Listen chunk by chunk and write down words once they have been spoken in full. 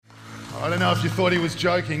I don't know if you thought he was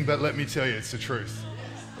joking, but let me tell you, it's the truth.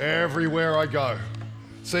 Everywhere I go.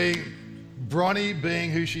 See, Bronnie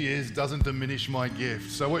being who she is doesn't diminish my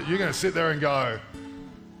gift. So what, you're going to sit there and go,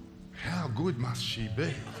 how good must she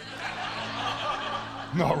be?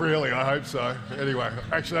 Not really, I hope so. Anyway,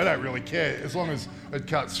 actually, I don't really care. As long as it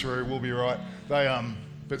cuts through, we'll be right.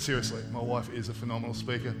 But seriously, my wife is a phenomenal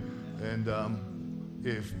speaker. And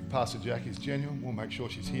if Pastor Jack is genuine, we'll make sure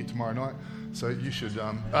she's here tomorrow night. So you should,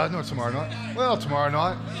 not tomorrow night. Well, tomorrow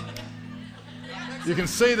night. You can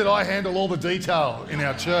see that I handle all the detail in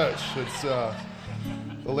our church. It's the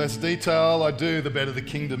less detail I do, the better the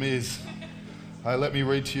kingdom is. Let me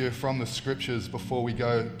read to you from the scriptures before we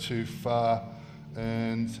go too far.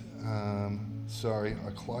 And sorry, I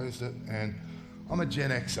closed it. And I'm a Gen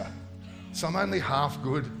Xer, so I'm only half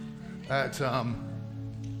good at.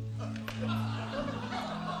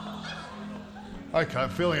 Okay, I'm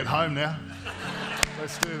feeling at home now.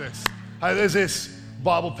 Let's do this. Hey, there's this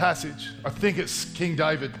Bible passage. I think it's King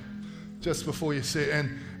David, just before you see it,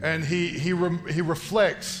 and he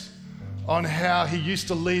reflects on how he used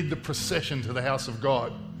to lead the procession to the house of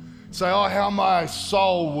God. Say, oh, how my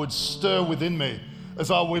soul would stir within me as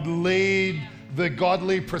I would lead the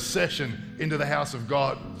godly procession into the house of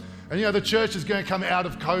God. And you know, the church is going to come out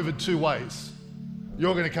of COVID two ways.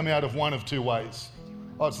 You're going to come out of one of two ways.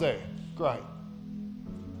 Oh, it's there. Great.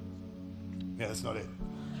 Yeah, that's not it.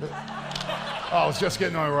 Oh, I was just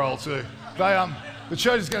getting on a roll too. The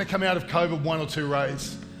church is going to come out of COVID one or two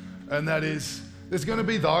ways. And that is, there's going to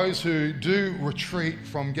be those who do retreat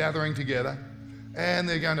from gathering together, and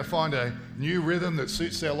they're going to find a new rhythm that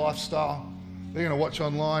suits their lifestyle. They're going to watch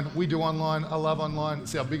online. We do online. I love online.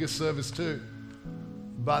 It's our biggest service too.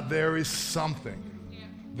 But there is something.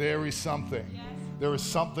 There is something. There is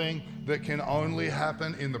something that can only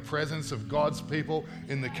happen in the presence of God's people,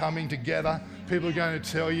 in the coming together. People are going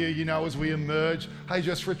to tell you, you know, as we emerge, hey,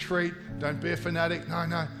 just retreat. Don't be a fanatic.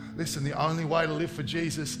 No. Listen, the only way to live for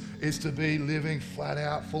Jesus is to be living flat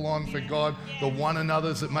out, full on for God. The one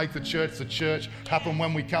another's that make the church happen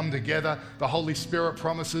when we come together. The Holy Spirit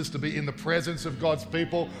promises to be in the presence of God's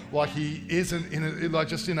people like He isn't,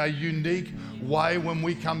 just in a unique way when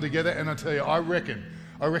we come together. And I tell you, I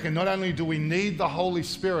reckon not only do we need the Holy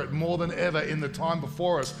Spirit more than ever in the time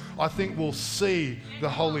before us, I think we'll see the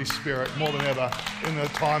Holy Spirit more than ever in the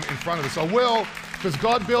time in front of us. I will, because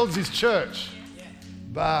God builds His church.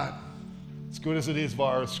 But as good as it is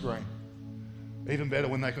via a screen, even better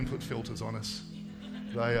when they can put filters on us.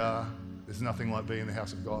 There's nothing like being in the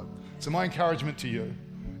house of God. So my encouragement to you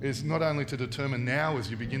is not only to determine now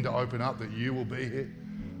as you begin to open up that you will be here,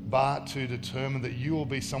 but to determine that you will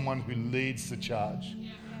be someone who leads the charge,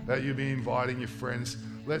 that you'll be inviting your friends.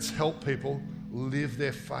 Let's help people live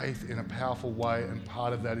their faith in a powerful way, and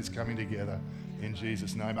part of that is coming together in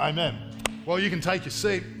Jesus' name. Amen. Well, you can take your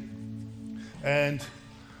seat, and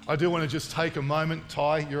I do want to just take a moment.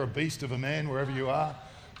 Ty, you're a beast of a man wherever you are.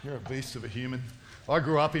 You're a beast of a human. I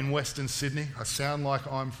grew up in Western Sydney. I sound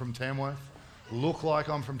like I'm from Tamworth, look like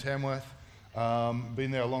I'm from Tamworth. Been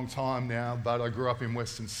there a long time now, but I grew up in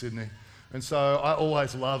Western Sydney. And so I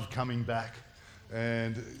always loved coming back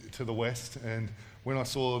and to the West. And when I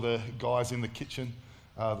saw the guys in the kitchen,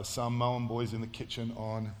 the Samoan boys in the kitchen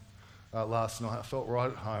on last night, I felt right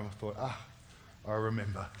at home. I thought, I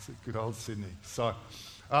remember. It's a good old Sydney. So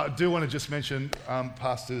I do want to just mention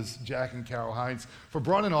Pastors Jack and Carol Haynes. For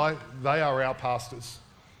Brian and I, they are our pastors.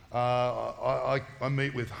 I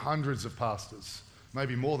meet with hundreds of pastors,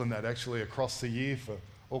 maybe more than that actually, across the year for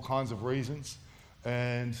all kinds of reasons.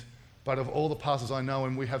 But of all the pastors I know,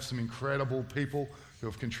 and we have some incredible people who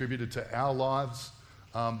have contributed to our lives,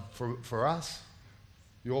 for us,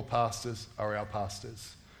 your pastors are our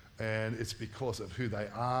pastors. And it's because of who they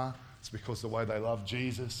are. It's because of the way they love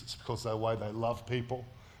Jesus. It's because of the way they love people.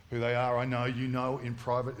 Who they are, I know you know in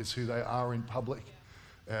private, is who they are in public.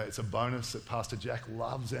 It's a bonus that Pastor Jack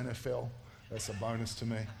loves NFL. That's a bonus to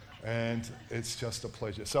me. And it's just a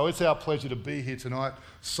pleasure. So it's our pleasure to be here tonight.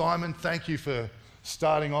 Simon, thank you for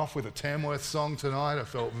starting off with a Tamworth song tonight. I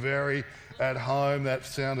felt very at home. That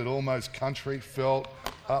sounded almost country, felt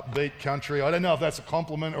upbeat country. I don't know if that's a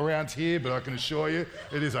compliment around here, but I can assure you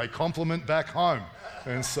it is a compliment back home.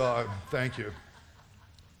 And so, thank you.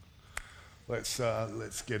 Let's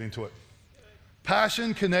get into it.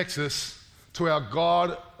 Passion connects us to our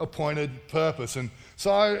God-appointed purpose. And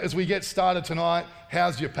so, as we get started tonight,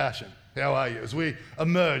 how's your passion? How are you? As we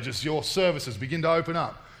emerge, as your services begin to open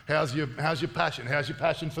up, how's your passion? How's your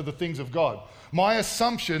passion for the things of God? My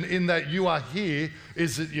assumption in that you are here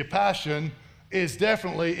is that your passion is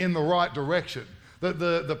definitely in the right direction. That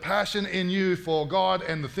the passion in you for God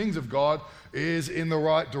and the things of God is in the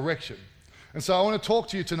right direction. And so I want to talk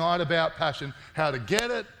to you tonight about passion, how to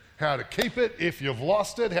get it, how to keep it if you've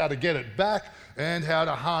lost it, how to get it back, and how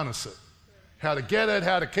to harness it. How to get it,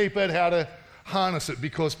 how to keep it, how to harness it,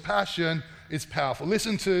 because passion is powerful.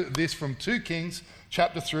 Listen to this from 2 Kings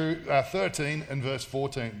chapter 13 and verse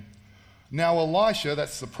 14. Now Elisha,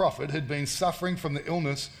 that's the prophet, had been suffering from the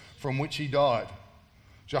illness from which he died.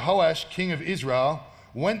 Jehoash, king of Israel,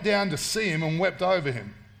 went down to see him and wept over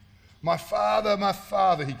him. My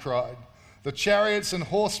father, he cried. The chariots and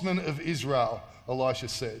horsemen of Israel, Elisha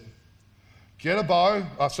said.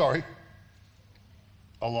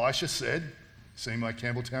 Elisha said, see my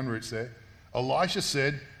Campbelltown roots there. Elisha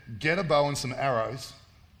said, get a bow and some arrows.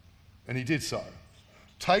 And he did so.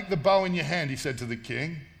 Take the bow in your hand, he said to the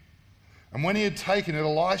king. And when he had taken it,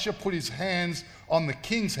 Elisha put his hands on the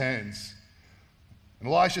king's hands. And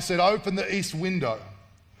Elisha said, open the east window.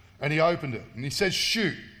 And he opened it. And he said,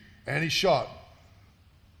 shoot. And he shot.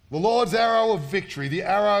 The Lord's arrow of victory, the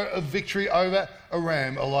arrow of victory over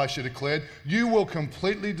Aram, Elisha declared. You will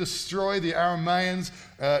completely destroy the Arameans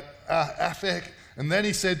at Aphek. And then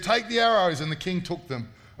he said, take the arrows. And the king took them.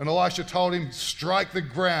 And Elisha told him, strike the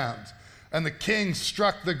ground. And the king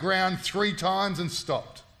struck the ground 3 times and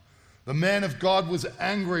stopped. The man of God was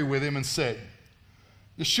angry with him and said,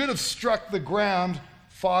 you should have struck the ground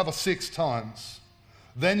 5 or 6 times.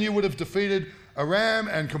 Then you would have defeated Aram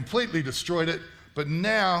and completely destroyed it. But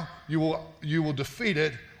now you will defeat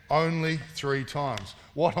it only 3 times.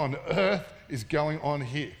 What on earth is going on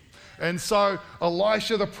here? And so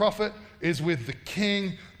Elisha the prophet is with the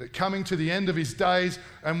king, coming to the end of his days.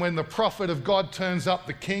 And when the prophet of God turns up,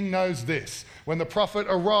 the king knows this. When the prophet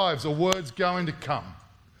arrives, a word's going to come.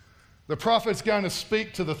 The prophet's going to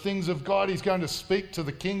speak to the things of God. He's going to speak to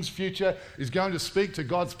the king's future. He's going to speak to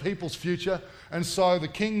God's people's future. And so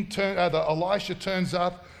Elisha turns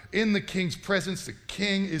up in the king's presence. The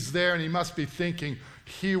king is there and he must be thinking,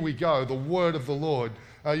 here we go, the word of the Lord.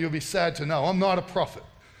 You'll be sad to know I'm not a prophet.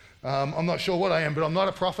 I'm not sure what I am, but I'm not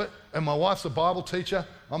a prophet. And my wife's a Bible teacher.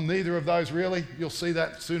 I'm neither of those really. You'll see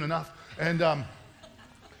that soon enough. And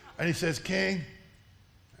he says, king,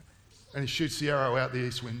 and he shoots the arrow out the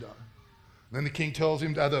east window. And then the king tells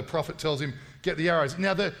him, the prophet tells him, get the arrows.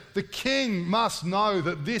 Now the king must know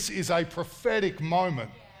that this is a prophetic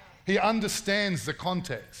moment. He understands the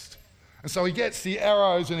context. And so he gets the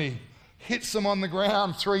arrows and he hits them on the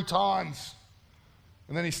ground 3 times.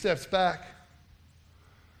 And then he steps back.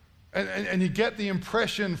 And you get the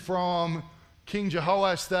impression from King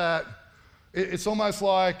Jehoash that it's almost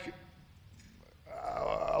like,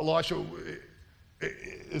 Elisha,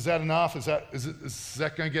 is that enough? Is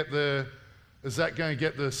that going to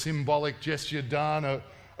get the symbolic gesture done?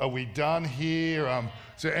 Are we done here?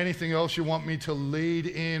 Is there anything else you want me to lead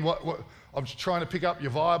in? I'm just trying to pick up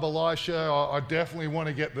your vibe, Elisha. I definitely want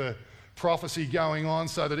to get the prophecy going on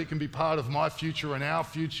so that it can be part of my future and our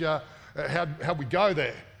future. How'd we go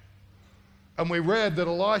there? And we read that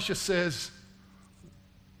Elisha says,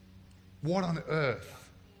 what on earth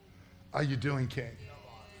are you doing, king?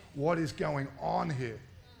 What is going on here?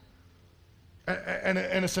 And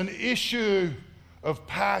it's an issue of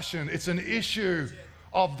passion. It's an issue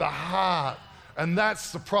of the heart. And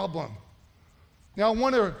that's the problem. Now, I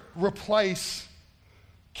want to replace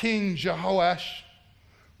King Jehoash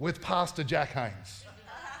with Pastor Jack Haynes.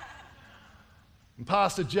 And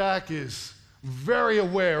Pastor Jack is very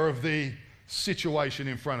aware of the situation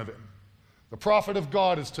in front of him. The prophet of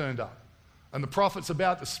God has turned up. And the prophet's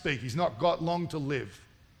about to speak. He's not got long to live.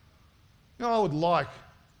 You know, I would like,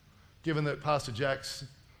 given that Pastor Jack's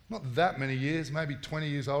not that many years, maybe 20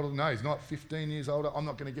 years older. No, he's not 15 years older. I'm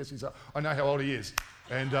not going to guess he's old. I know how old he is.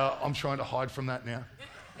 And I'm trying to hide from that now.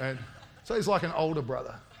 And so he's like an older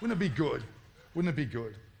brother. Wouldn't it be good? Wouldn't it be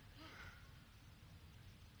good?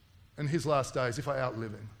 And his last days, if I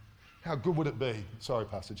outlive him, how good would it be? Sorry,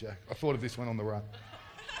 Pastor Jack. I thought of this one on the run.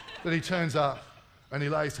 That he turns up and he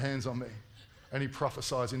lays hands on me and he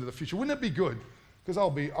prophesies into the future. Wouldn't it be good? Because I'll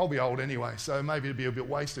be old anyway, so maybe it'd be a bit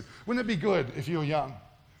wasted. Wouldn't it be good if you were young?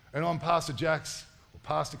 And on Pastor Jack's or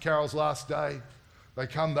Pastor Carol's last day,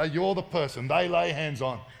 you're the person they lay hands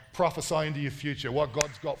on, prophesy into your future, what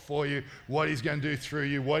God's got for you, what he's going to do through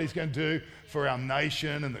you, what he's going to do for our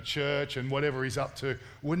nation and the church and whatever he's up to.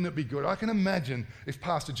 Wouldn't it be good? I can imagine if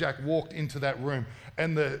Pastor Jack walked into that room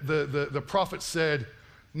and the prophet said,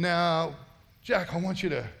 now, Jack, I want you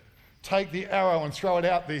to take the arrow and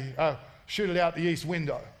shoot it out the east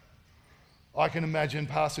window. I can imagine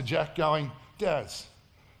Pastor Jack going, Daz,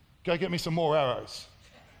 go get me some more arrows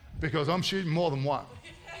because I'm shooting more than one.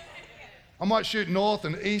 I might shoot north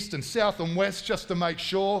and east and south and west just to make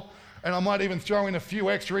sure, and I might even throw in a few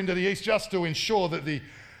extra into the east just to ensure that the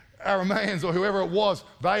Arameans or whoever it was,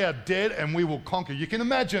 they are dead and we will conquer. You can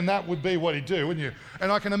imagine that would be what he'd do, wouldn't you?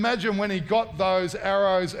 And I can imagine when he got those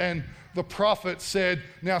arrows and the prophet said,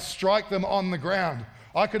 now strike them on the ground.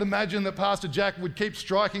 I could imagine that Pastor Jack would keep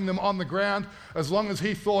striking them on the ground as long as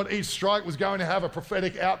he thought each strike was going to have a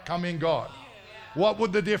prophetic outcome in God. What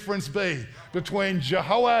would the difference be between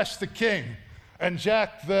Jehoash the king and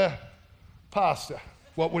Jack the pastor?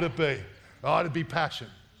 What would it be? Oh, it'd be passion.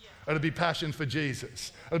 It'd be passion for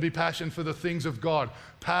Jesus. It'd be passion for the things of God.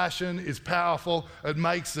 Passion is powerful. It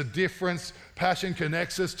makes a difference. Passion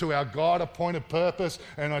connects us to our God-appointed purpose.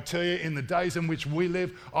 And I tell you, in the days in which we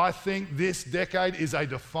live, I think this decade is a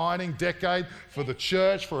defining decade for the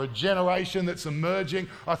church, for a generation that's emerging.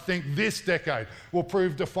 I think this decade will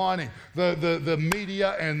prove defining. The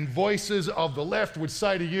media and voices of the left would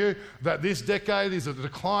say to you that this decade is a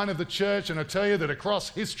decline of the church. And I tell you that across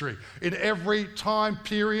history, in every time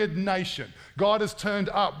period nation, God has turned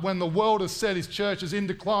up when the world has said his church is in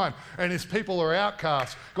decline and his people are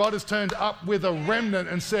outcast. God has turned up with a remnant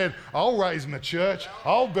and said, I'll raise my church.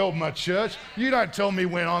 I'll build my church. You don't tell me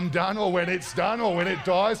when I'm done or when it's done or when it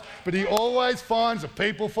dies. But he always finds a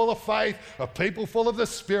people full of faith, a people full of the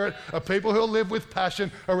Spirit, a people who'll live with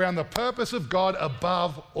passion around the purpose of God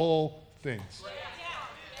above all things.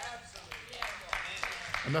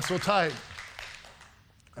 And that's what it'll take.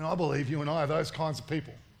 And I believe you and I are those kinds of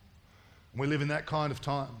people. And we live in that kind of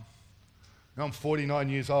time. Now I'm 49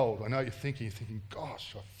 years old. I know you're thinking,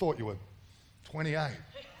 gosh, I thought you were 28.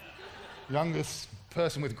 Youngest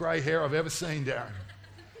person with grey hair I've ever seen, Darren.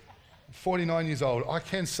 49 years old. I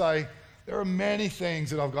can say there are many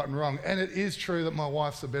things that I've gotten wrong. And it is true that my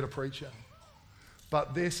wife's a better preacher.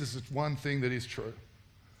 But this is one thing that is true.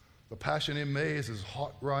 The passion in me is as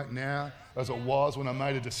hot right now as it was when I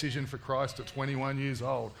made a decision for Christ at 21 years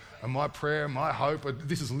old. And my prayer, my hope,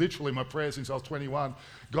 this is literally my prayer since I was 21,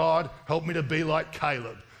 God, help me to be like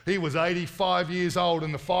Caleb. He was 85 years old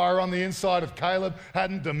and the fire on the inside of Caleb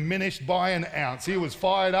hadn't diminished by an ounce. He was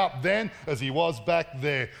fired up then as he was back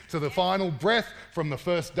there. To the final breath from the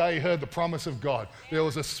first day he heard the promise of God. There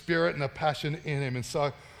was a spirit and a passion in him. And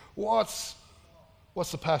so what's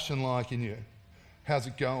the passion like in you? How's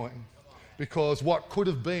it going? Because what could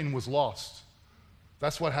have been was lost.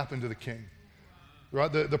 That's what happened to the king.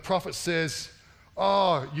 Right? The prophet says,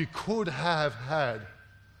 oh, you could have had,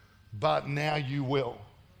 but now you will.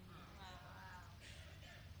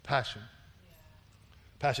 Passion.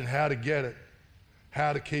 Passion, how to get it,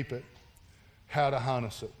 how to keep it, how to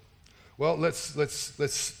harness it. Well, let's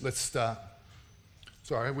start.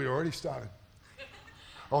 Sorry, we already started.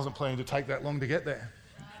 I wasn't planning to take that long to get there.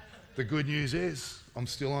 The good news is I'm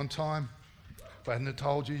still on time. If I hadn't have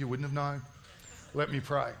told you, you wouldn't have known. Let me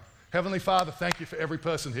pray. Heavenly Father, thank you for every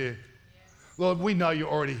person here. Lord, we know you're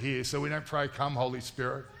already here, so we don't pray, come Holy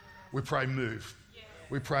Spirit. We pray, move.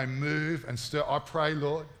 We pray, move and stir. I pray,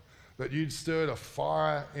 Lord, that you'd stir a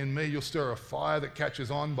fire in me. You'll stir a fire that catches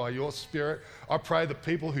on by your Spirit. I pray that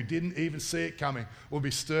people who didn't even see it coming will be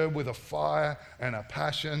stirred with a fire and a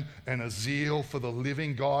passion and a zeal for the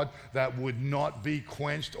living God that would not be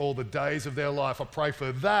quenched all the days of their life. I pray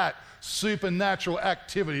for that supernatural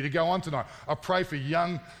activity to go on tonight. I pray for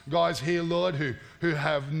young guys here, Lord, who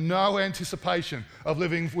have no anticipation of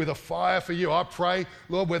living with a fire for you. I pray,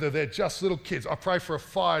 Lord, whether they're just little kids, I pray for a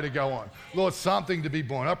fire to go on. Lord, something to be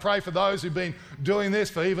born. I pray for those who've been doing this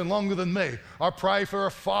for even longer than me. I pray for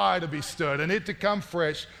a fire to be stirred and it to come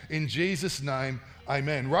fresh in Jesus' name.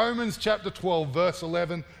 Amen. Romans chapter 12, verse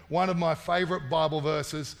 11, one of my favorite Bible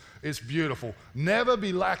verses. It's beautiful. Never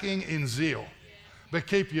be lacking in zeal, but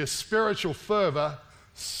keep your spiritual fervor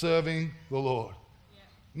serving the Lord.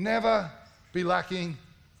 Never be lacking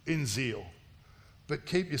in zeal, but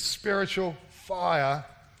keep your spiritual fire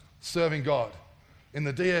serving God. In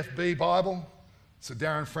the DFB Bible, it's a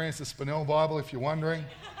Darren Francis Bonnell Bible, if you're wondering.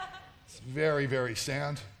 It's very, very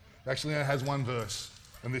sound. Actually, it has one verse,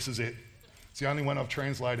 and this is it. It's the only one I've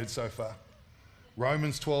translated so far.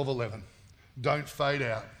 Romans 12:11. Don't fade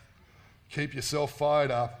out. Keep yourself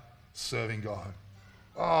fired up, serving God.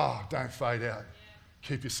 Oh, don't fade out.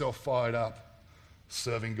 Keep yourself fired up,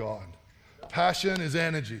 serving God. Passion is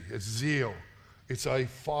energy, it's zeal. It's a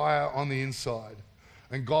fire on the inside.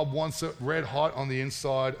 And God wants it red hot on the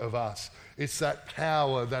inside of us. It's that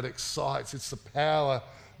power that excites. It's the power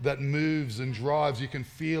that moves and drives. You can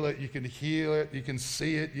feel it, you can hear it, you can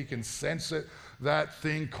see it, you can sense it. That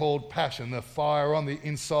thing called passion, the fire on the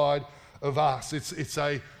inside of us. It's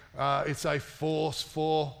a force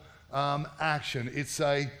for action.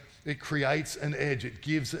 It creates an edge. It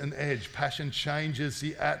gives an edge. Passion changes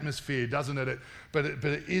the atmosphere, doesn't it? But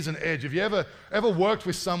it is an edge. Have you ever worked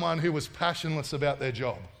with someone who was passionless about their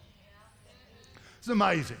job? It's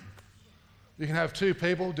amazing. You can have two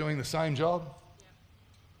people doing the same job.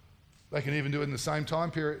 They can even do it in the same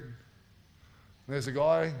time period. There's a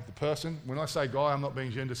guy, the person, when I say guy, I'm not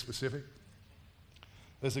being gender specific.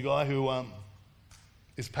 There's a guy who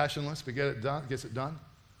is passionless but gets it done.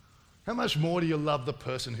 How much more do you love the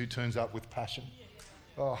person who turns up with passion?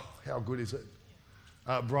 Oh, how good is it?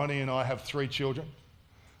 Bronnie and I have 3 children,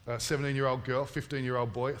 a 17-year-old girl,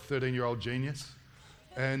 15-year-old boy, a 13-year-old genius.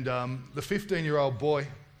 And the 15-year-old boy,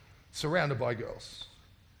 surrounded by girls.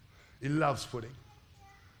 He loves footy.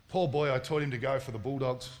 Poor boy, I taught him to go for the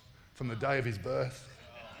Bulldogs from the day of his birth.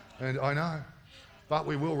 And I know, but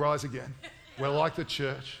we will rise again. We're like the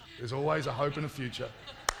church. There's always a hope and a future.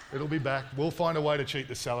 It'll be back. We'll find a way to cheat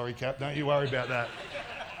the salary cap. Don't you worry about that.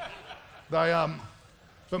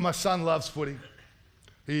 But my son loves footy.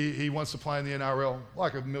 He wants to play in the NRL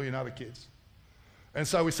like a million other kids. And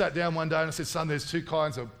so we sat down one day and I said, son, there's 2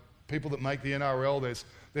 kinds of people that make the NRL.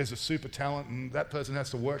 There's a super talent and that person has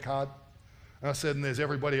to work hard. And I said, and there's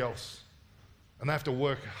everybody else. And they have to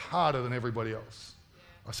work harder than everybody else.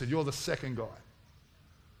 I said, you're the second guy.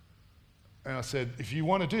 And I said, if you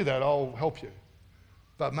want to do that, I'll help you.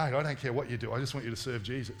 But mate, I don't care what you do. I just want you to serve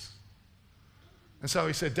Jesus. And so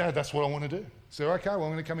he said, Dad, that's what I want to do. I said, okay, well,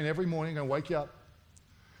 I'm going to come in every morning and wake you up.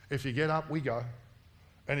 If you get up, we go.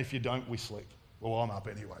 And if you don't, we sleep. Well, I'm up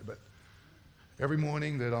anyway. But every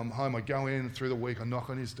morning that I'm home, I go in through the week, I knock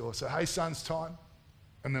on his door, say, hey, son, it's time.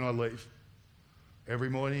 And then I leave. Every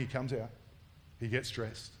morning he comes out. He gets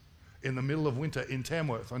dressed. In the middle of winter in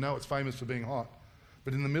Tamworth, I know it's famous for being hot,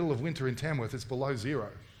 but in the middle of winter in Tamworth, it's below 0.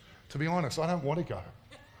 To be honest, I don't want to go.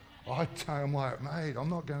 I'm like, mate, I'm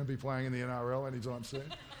not going to be playing in the NRL anytime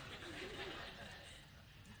soon.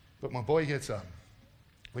 But my boy gets up.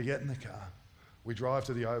 We get in the car. We drive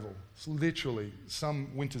to the Oval. It's literally,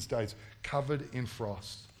 some winter's days, covered in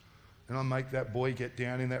frost. And I make that boy get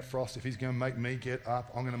down in that frost. If he's going to make me get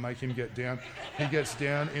up, I'm going to make him get down. He gets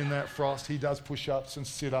down in that frost. He does push-ups and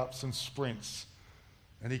sit-ups and sprints.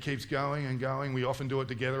 And he keeps going and going. We often do it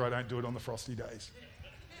together. I don't do it on the frosty days.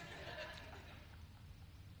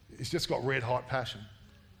 He's just got red-hot passion.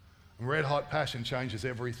 And red-hot passion changes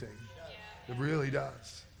everything. It really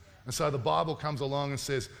does. And so the Bible comes along and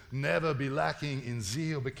says, never be lacking in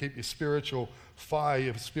zeal, but keep your spiritual fire,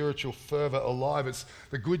 your spiritual fervor alive.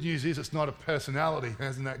 The good news is it's not a personality.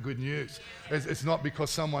 Isn't that good news? It's not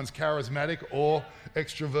because someone's charismatic or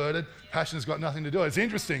extroverted. Passion's got nothing to do with it. It's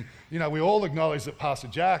interesting. You know, we all acknowledge that Pastor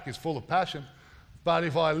Jack is full of passion. But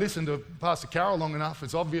if I listen to Pastor Carol long enough,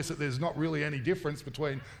 it's obvious that there's not really any difference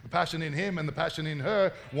between the passion in him and the passion in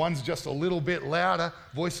her. One's just a little bit louder,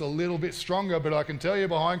 voice a little bit stronger, but I can tell you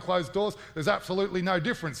behind closed doors, there's absolutely no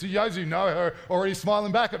difference. Those who know her are already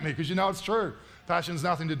smiling back at me because you know it's true. Passion's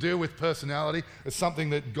nothing to do with personality. It's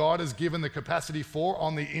something that God has given the capacity for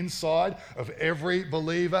on the inside of every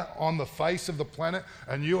believer on the face of the planet,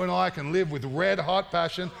 and you and I can live with red-hot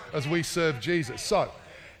passion as we serve Jesus. So,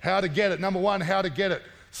 how to get it. Number 1, how to get it.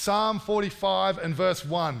 Psalm 45 and verse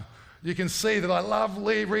 1. You can see that I love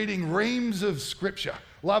reading reams of scripture.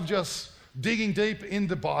 Love just digging deep in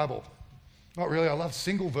the Bible. Not really, I love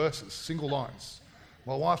single verses, single lines.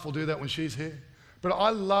 My wife will do that when she's here. But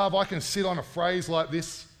I can sit on a phrase like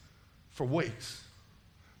this for weeks.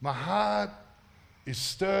 My heart is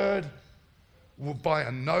stirred by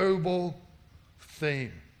a noble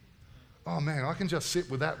theme. Oh man, I can just sit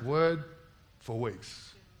with that word for weeks.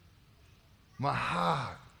 My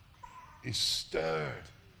heart is stirred,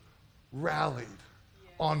 rallied,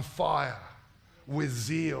 on fire, with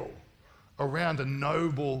zeal around a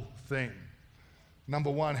noble thing.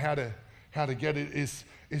 Number 1, how to get it is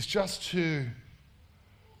just to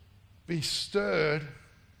be stirred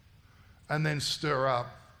and then stir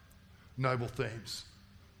up noble themes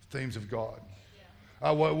of God.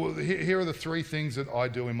 Here are the 3 things that I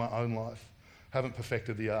do in my own life. Haven't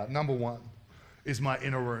perfected the art. Number 1 is my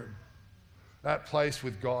inner room. That place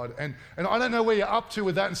with God. And I don't know where you're up to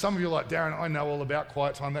with that. And some of you are like, Darren, I know all about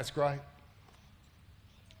quiet time. That's great.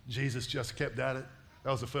 Jesus just kept at it.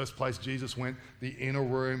 That was the first place Jesus went, the inner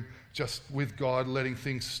room, just with God, letting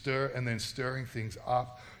things stir and then stirring things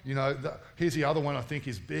up. You know, here's the other one I think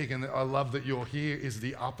is big, and I love that you're here, is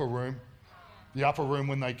the upper room. The upper room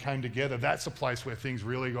when they came together, that's a place where things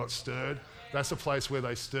really got stirred. That's a place where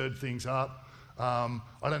they stirred things up. I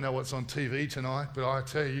don't know what's on TV tonight, but I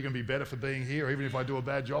tell you, you're going to be better for being here, even if I do a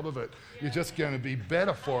bad job of it. You're just going to be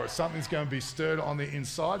better for it. Something's going to be stirred on the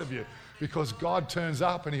inside of you because God turns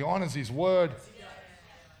up and he honors his word.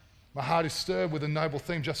 My heart is stirred with a noble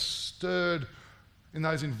theme, just stirred in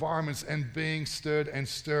those environments and being stirred and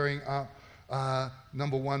stirring up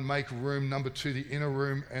Number 1, make room. Number 2, the inner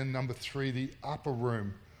room. And number 3, the upper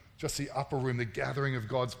room. Just the upper room, the gathering of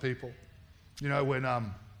God's people. You know, when I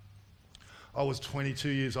was 22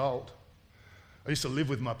 years old, I used to live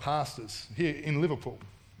with my pastors here in Liverpool,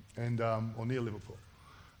 and or near Liverpool.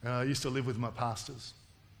 And I used to live with my pastors.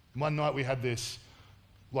 One night we had this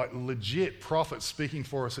like legit prophet speaking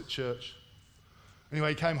for us at church. Anyway,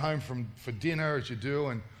 he came home for dinner, as you do,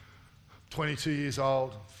 and 22 years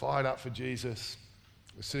old, fired up for Jesus.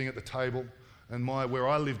 We're sitting at the table, and where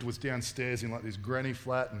I lived was downstairs in like this granny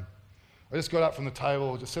flat, and I just got up from the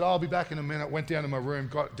table, just said, I'll be back in a minute, went down to my room,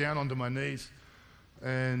 got down onto my knees,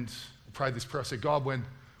 and prayed this prayer. I said, God,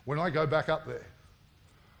 when I go back up there,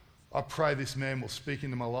 I pray this man will speak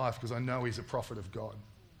into my life because I know he's a prophet of God.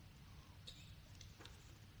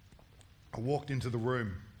 I walked into the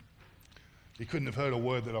room. He couldn't have heard a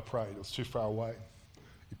word that I prayed. It was too far away.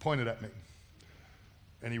 He pointed at me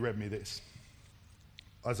and he read me this.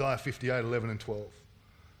 Isaiah 58, 11 and 12.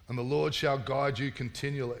 And the Lord shall guide you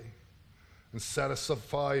continually and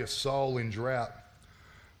satisfy your soul in drought.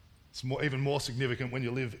 It's even more significant when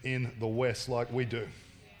you live in the West like we do.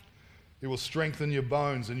 He will strengthen your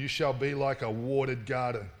bones, and you shall be like a watered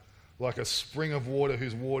garden, like a spring of water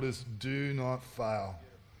whose waters do not fail.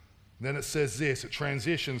 And then it says this, it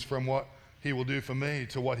transitions from what he will do for me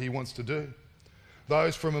to what he wants to do.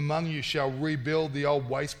 Those from among you shall rebuild the old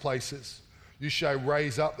waste places. You shall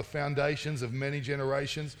raise up the foundations of many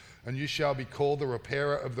generations, and you shall be called the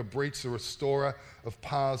repairer of the breach, the restorer of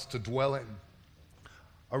paths to dwell in.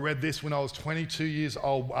 I read this when I was 22 years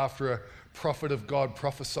old after a prophet of God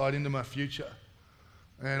prophesied into my future.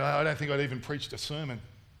 And I don't think I'd even preached a sermon.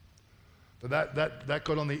 But that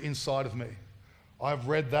got on the inside of me. I've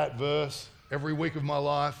read that verse every week of my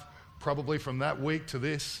life, probably from that week to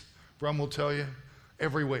this. Brum will tell you,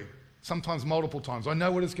 every week, sometimes multiple times. I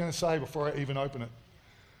know what it's going to say before I even open it.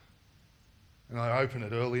 And I open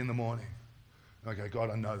it early in the morning. And I go, God,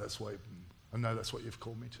 I know that's what you've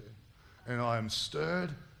called me to. And I am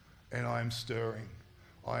stirred, and I am stirring.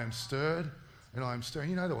 I am stirred, and I am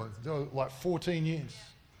stirring. You know, there were like 14 years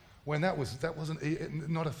when that wasn't,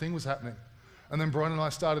 not a thing was happening. And then Brian and I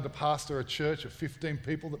started to pastor a church of 15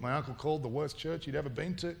 people that my uncle called the worst church he'd ever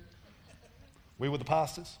been to. We were the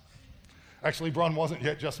pastors. Actually, Brian wasn't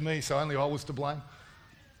yet, just me, so only I was to blame.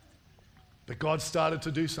 But God started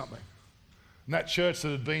to do something. And that church that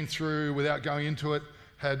had been through, without going into it,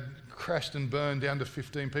 had crashed and burned down to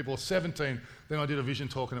 15 people, or 17. Then I did a vision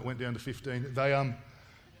talk and it went down to 15.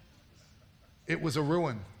 It was a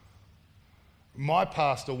ruin. My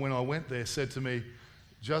pastor, when I went there, said to me,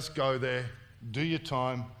 just go there, do your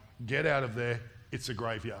time, get out of there, it's a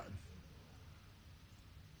graveyard.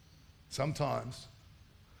 Sometimes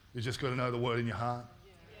you just got to know the word in your heart.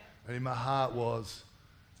 And in my heart was,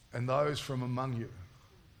 and those from among you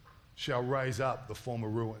shall raise up the former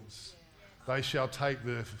ruins. They shall take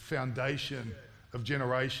the foundation of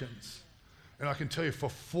generations. And I can tell you, for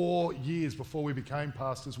 4 years before we became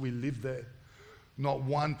pastors, we lived there. Not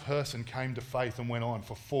one person came to faith and went on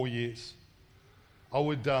for 4 years. I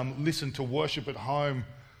would listen to worship at home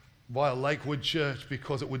via Lakewood Church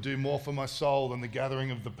because it would do more for my soul than the gathering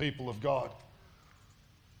of the people of God.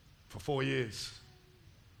 For 4 years.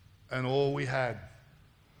 And all we had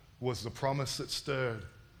was the promise that stirred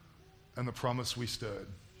and the promise we stirred.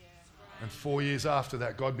 And 4 years after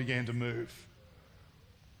that, God began to move.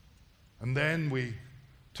 And then we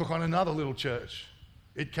took on another little church.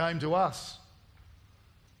 It came to us.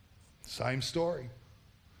 Same story.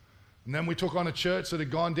 And then we took on a church that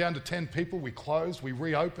had gone down to 10 people. We closed, we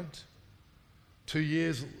reopened. 2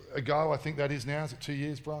 years ago, I think that is now. Is it 2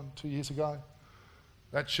 years, Brian? 2 years ago?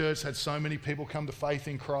 That church had so many people come to faith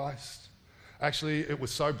in Christ. Actually, it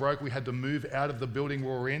was so broke we had to move out of the building we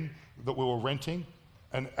were in, that we were renting.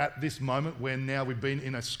 And at this moment, we've been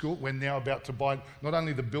in a school, we're now about to buy not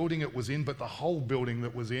only the building it was in, but the whole building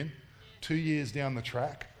that was in, 2 years down the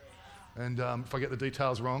track. And if I get the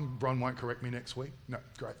details wrong, Bron won't correct me next week. No,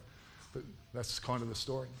 great. But that's kind of the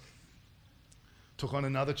story. Took on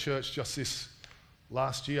another church just this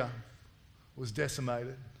last year. Was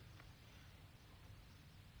decimated.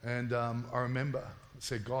 And I remember, I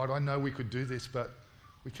said, God, I know we could do this, but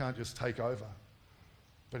we can't just take over.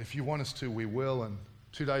 But if you want us to, we will. And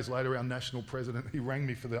 2 days later, our national president, he rang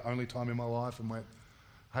me for the only time in my life and went,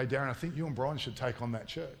 hey, Darren, I think you and Brian should take on that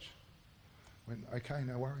church. I went, okay,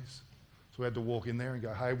 no worries. So we had to walk in there and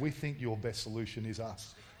go, hey, we think your best solution is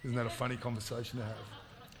us. Isn't that a funny conversation to have?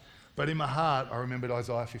 But in my heart, I remembered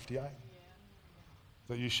Isaiah 58.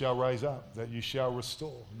 That you shall raise up, that you shall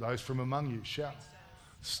restore. Those from among you shall.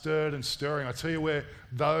 stirred and stirring. I tell you where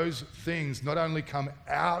those things not only come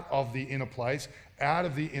out of the inner place, out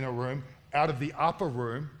of the inner room, out of the upper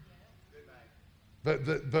room,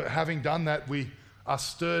 but having done that, we are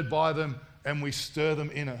stirred by them and we stir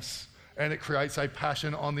them in us. And it creates a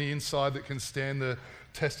passion on the inside that can stand the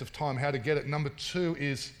test of time. How to get it. Number 2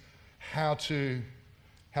 is how to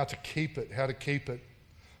keep it.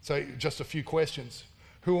 So just a few questions.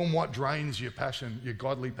 Who and what drains your passion, your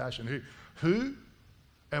godly passion? Who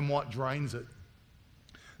and what drains it?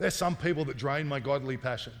 There's some people that drain my godly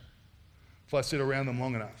passion if I sit around them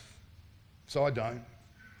long enough. So I don't.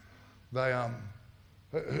 They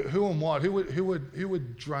who and what? Who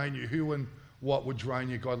would drain you? Who and what would drain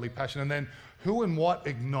your godly passion? And then who and what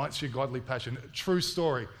ignites your godly passion? True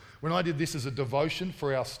story. When I did this as a devotion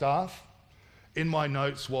for our staff, in my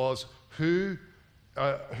notes was who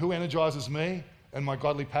energizes me and my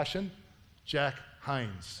godly passion? Jack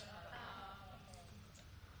Haynes.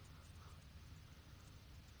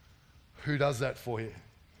 Who does that for you?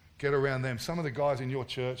 Get around them. Some of the guys in your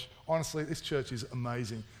church, honestly, this church is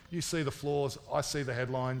amazing. You see the floors, I see the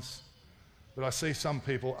headlines, but I see some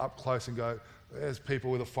people up close and go, there's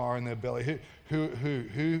people with a fire in their belly.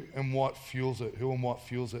 Who and what fuels it? Who and what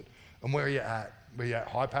fuels it? And where are you at? Are you at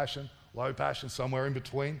high passion, low passion, somewhere in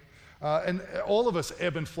between? And all of us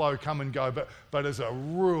ebb and flow, come and go, but as a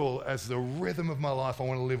rule, as the rhythm of my life, I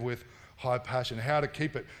want to live with high passion. How to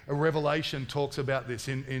keep it. A Revelation talks about this.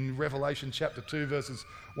 In Revelation chapter 2, verses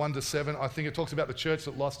 1 to 7, I think it talks about the church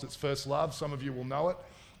that lost its first love. Some of you will know it.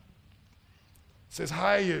 It says,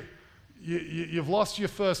 hey, you've lost your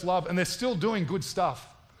first love, and they're still doing good stuff.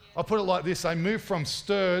 I'll put it like this. They moved from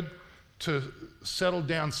stirred to settled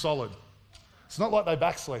down solid. It's not like they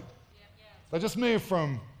backslid. They just moved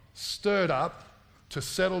from stirred up to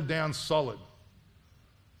settled down solid.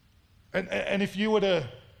 And if you were to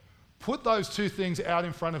put those two things out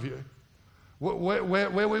in front of you, where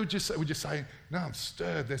would you say? Would you say, no, I'm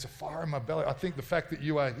stirred, there's a fire in my belly? I think the fact that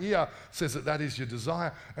you are here says that is your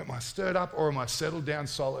desire. Am I stirred up or am I settled down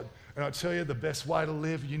solid? And I tell you, the best way to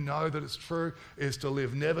live, you know that it's true, is to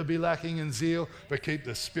live, never be lacking in zeal, but keep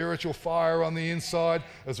the spiritual fire on the inside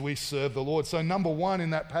as we serve the Lord. So number 1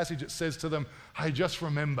 in that passage, it says to them, hey, just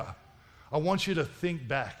remember, I want you to think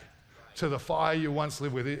back to the fire you once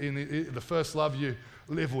lived with, in the first love you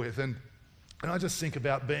live with. And I just think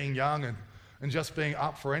about being young and just being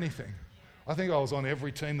up for anything. I think I was on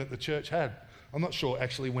every team that the church had. I'm not sure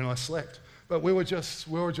actually when I slept, but we were just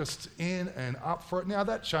in and up for it. Now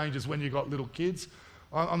that changes when you got little kids.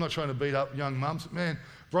 I'm not trying to beat up young mums. Man,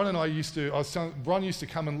 Bron and Bron used to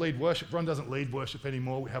come and lead worship. Bron doesn't lead worship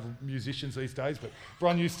anymore. We have musicians these days, but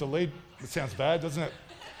Bron used to lead. It sounds bad, doesn't it?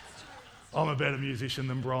 I'm a better musician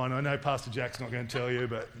than Brian. I know Pastor Jack's not going to tell you,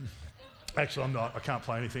 but actually I'm not. I can't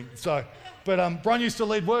play anything. But Bron used to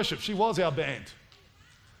lead worship. She was our band.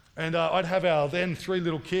 And I'd have our then 3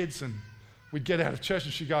 little kids, and we'd get out of church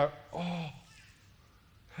and she'd go, oh,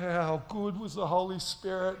 how good was the Holy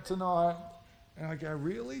Spirit tonight? And I go,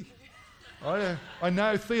 really? I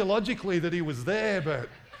know theologically that he was there, but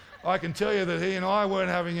I can tell you that he and I weren't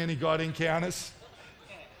having any God encounters.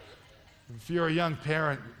 If you're a young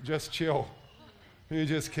parent, just chill. You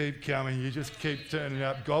just keep coming. You just keep turning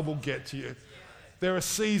up. God will get to you. There are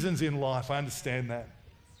seasons in life. I understand that.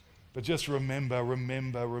 But just remember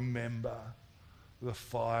the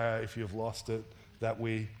fire, if you've lost it, that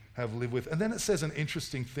we have lived with. And then it says an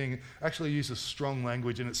interesting thing. It actually uses strong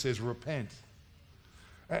language, and it says repent.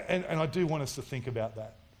 And I do want us to think about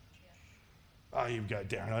that. Oh, you go,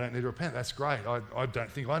 Darren, I don't need to repent. That's great. I don't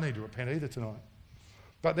think I need to repent either tonight.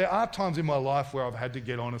 But there are times in my life where I've had to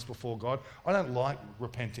get honest before God. I don't like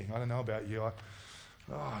repenting. I don't know about you.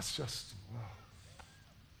 It's just...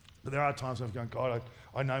 But there are times when I've gone, God,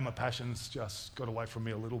 I know my passion's just got away from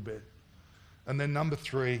me a little bit. And then number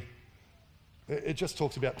 3, it just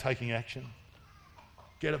talks about taking action.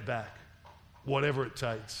 Get it back, whatever it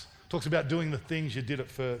takes. Talks about doing the things you did at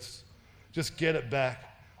first. Just get it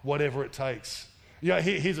back, whatever it takes. Yeah,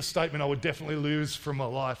 here's a statement I would definitely lose from my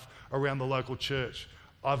life around the local church.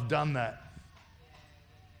 I've done that.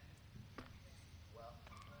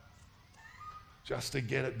 Just to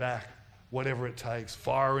get it back, whatever it takes.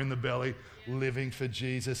 Fire in the belly, living for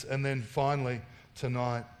Jesus. And then finally,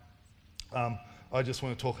 tonight, I just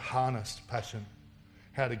want to talk harnessed passion.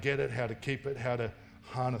 How to get it, how to keep it, how to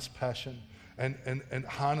harness passion. And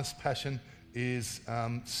harness passion is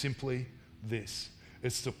simply this.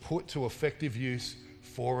 It's to put to effective use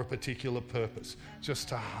for a particular purpose, just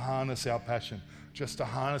to harness our passion, just to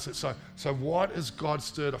harness it. So what has God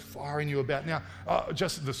stirred a fire in you about? Now,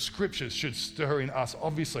 just the scriptures should stir in us,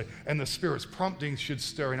 obviously, and the Spirit's promptings should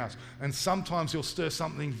stir in us. And sometimes He'll stir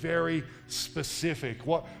something very specific.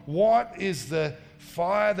 What is the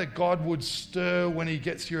fire that God would stir when He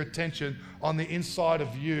gets your attention on the inside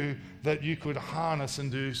of you that you could harness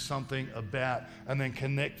and do something about, and then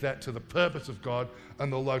connect that to the purpose of God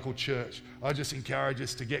and the local church? I just encourage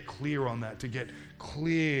us to get clear on that, to get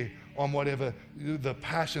clear on whatever the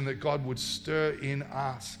passion that God would stir in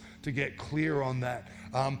us, to get clear on that.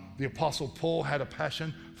 The Apostle Paul had a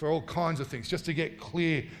passion for all kinds of things, just to get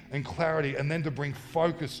clear and clarity, and then to bring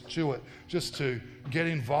focus to it, just to get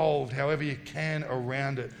involved however you can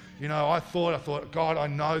around it. You know, I thought, God, I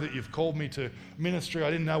know that You've called me to ministry.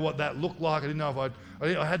 I didn't know what that looked like. I didn't know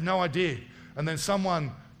if I had no idea. And then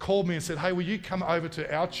someone called me and said, hey, will you come over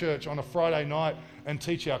to our church on a Friday night and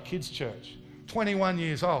teach our kids' church? 21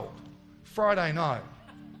 years old, Friday night.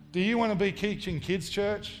 Do you want to be teaching kids'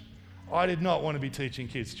 church? I did not want to be teaching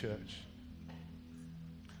kids' church.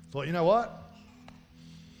 Thought, you know what?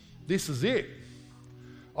 This is it.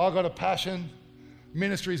 I got a passion.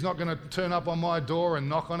 Ministry's not going to turn up on my door and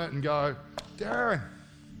knock on it and go, Darren,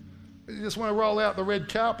 you just want to roll out the red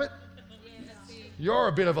carpet? You're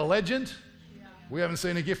a bit of a legend. We haven't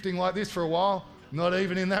seen a gifting like this for a while. Not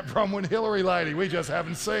even in that Bromwood Hillary lady. We just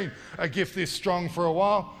haven't seen a gift this strong for a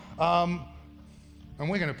while. And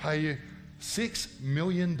we're going to pay you $6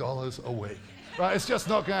 million a week. Right? It's just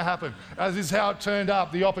not going to happen. As is how it turned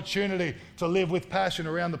up, the opportunity to live with passion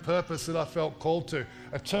around the purpose that I felt called to.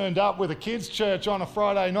 It turned up with a kids' church on a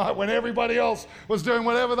Friday night when everybody else was doing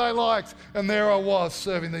whatever they liked. And there I was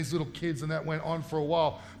serving these little kids, and that went on for a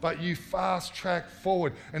while. But you fast track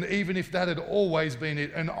forward, and even if that had always been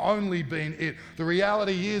it and only been it, the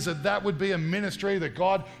reality is that would be a ministry that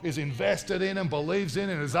God is invested in and believes in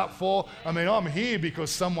and is up for. I mean, I'm here because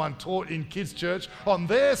someone taught in kids' church on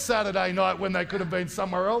their Saturday night when they could have been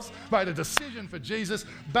somewhere else, made a decision for Jesus,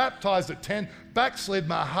 baptized at 10, backslid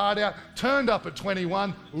my heart out, turned up at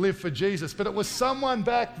 21, lived for Jesus. But it was someone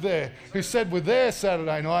back there who said with their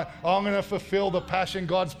Saturday night, I'm going to fulfill the passion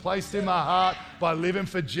God's placed in my heart by living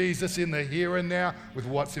for Jesus in the here and now with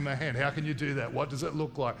what's in my hand. How can you do that? What does it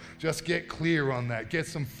look like? Just get clear on that. Get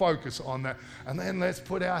some focus on that. And then let's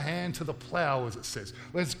put our hand to the plow, as it says.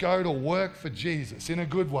 Let's go to work for Jesus in a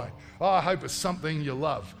good way. Oh, I hope it's something you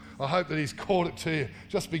love. I hope that He's called it to you.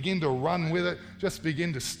 Just begin to run with it. Just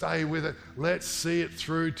begin to stay with it. Let's see it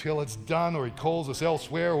through till it's done, or He calls us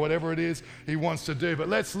elsewhere, or whatever it is He wants to do. But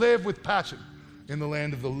let's live with passion in the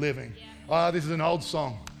land of the living. This is an old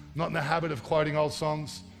song. Not in the habit of quoting old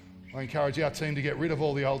songs. I encourage our team to get rid of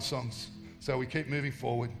all the old songs so we keep moving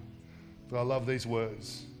forward. But I love these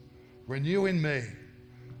words. Renew in me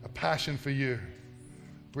a passion for You.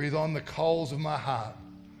 Breathe on the coals of my heart.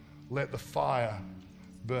 Let the fire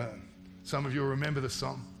burn. Some of you will remember the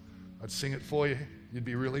song. I'd sing it for you. You'd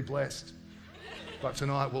be really blessed. But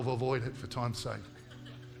tonight we'll avoid it for time's sake.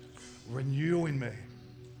 Renew in me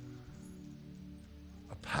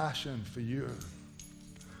a passion for You.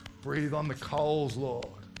 Breathe on the coals, Lord,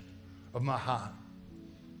 of my heart,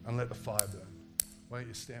 and let the fire burn. Why don't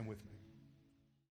you stand with me?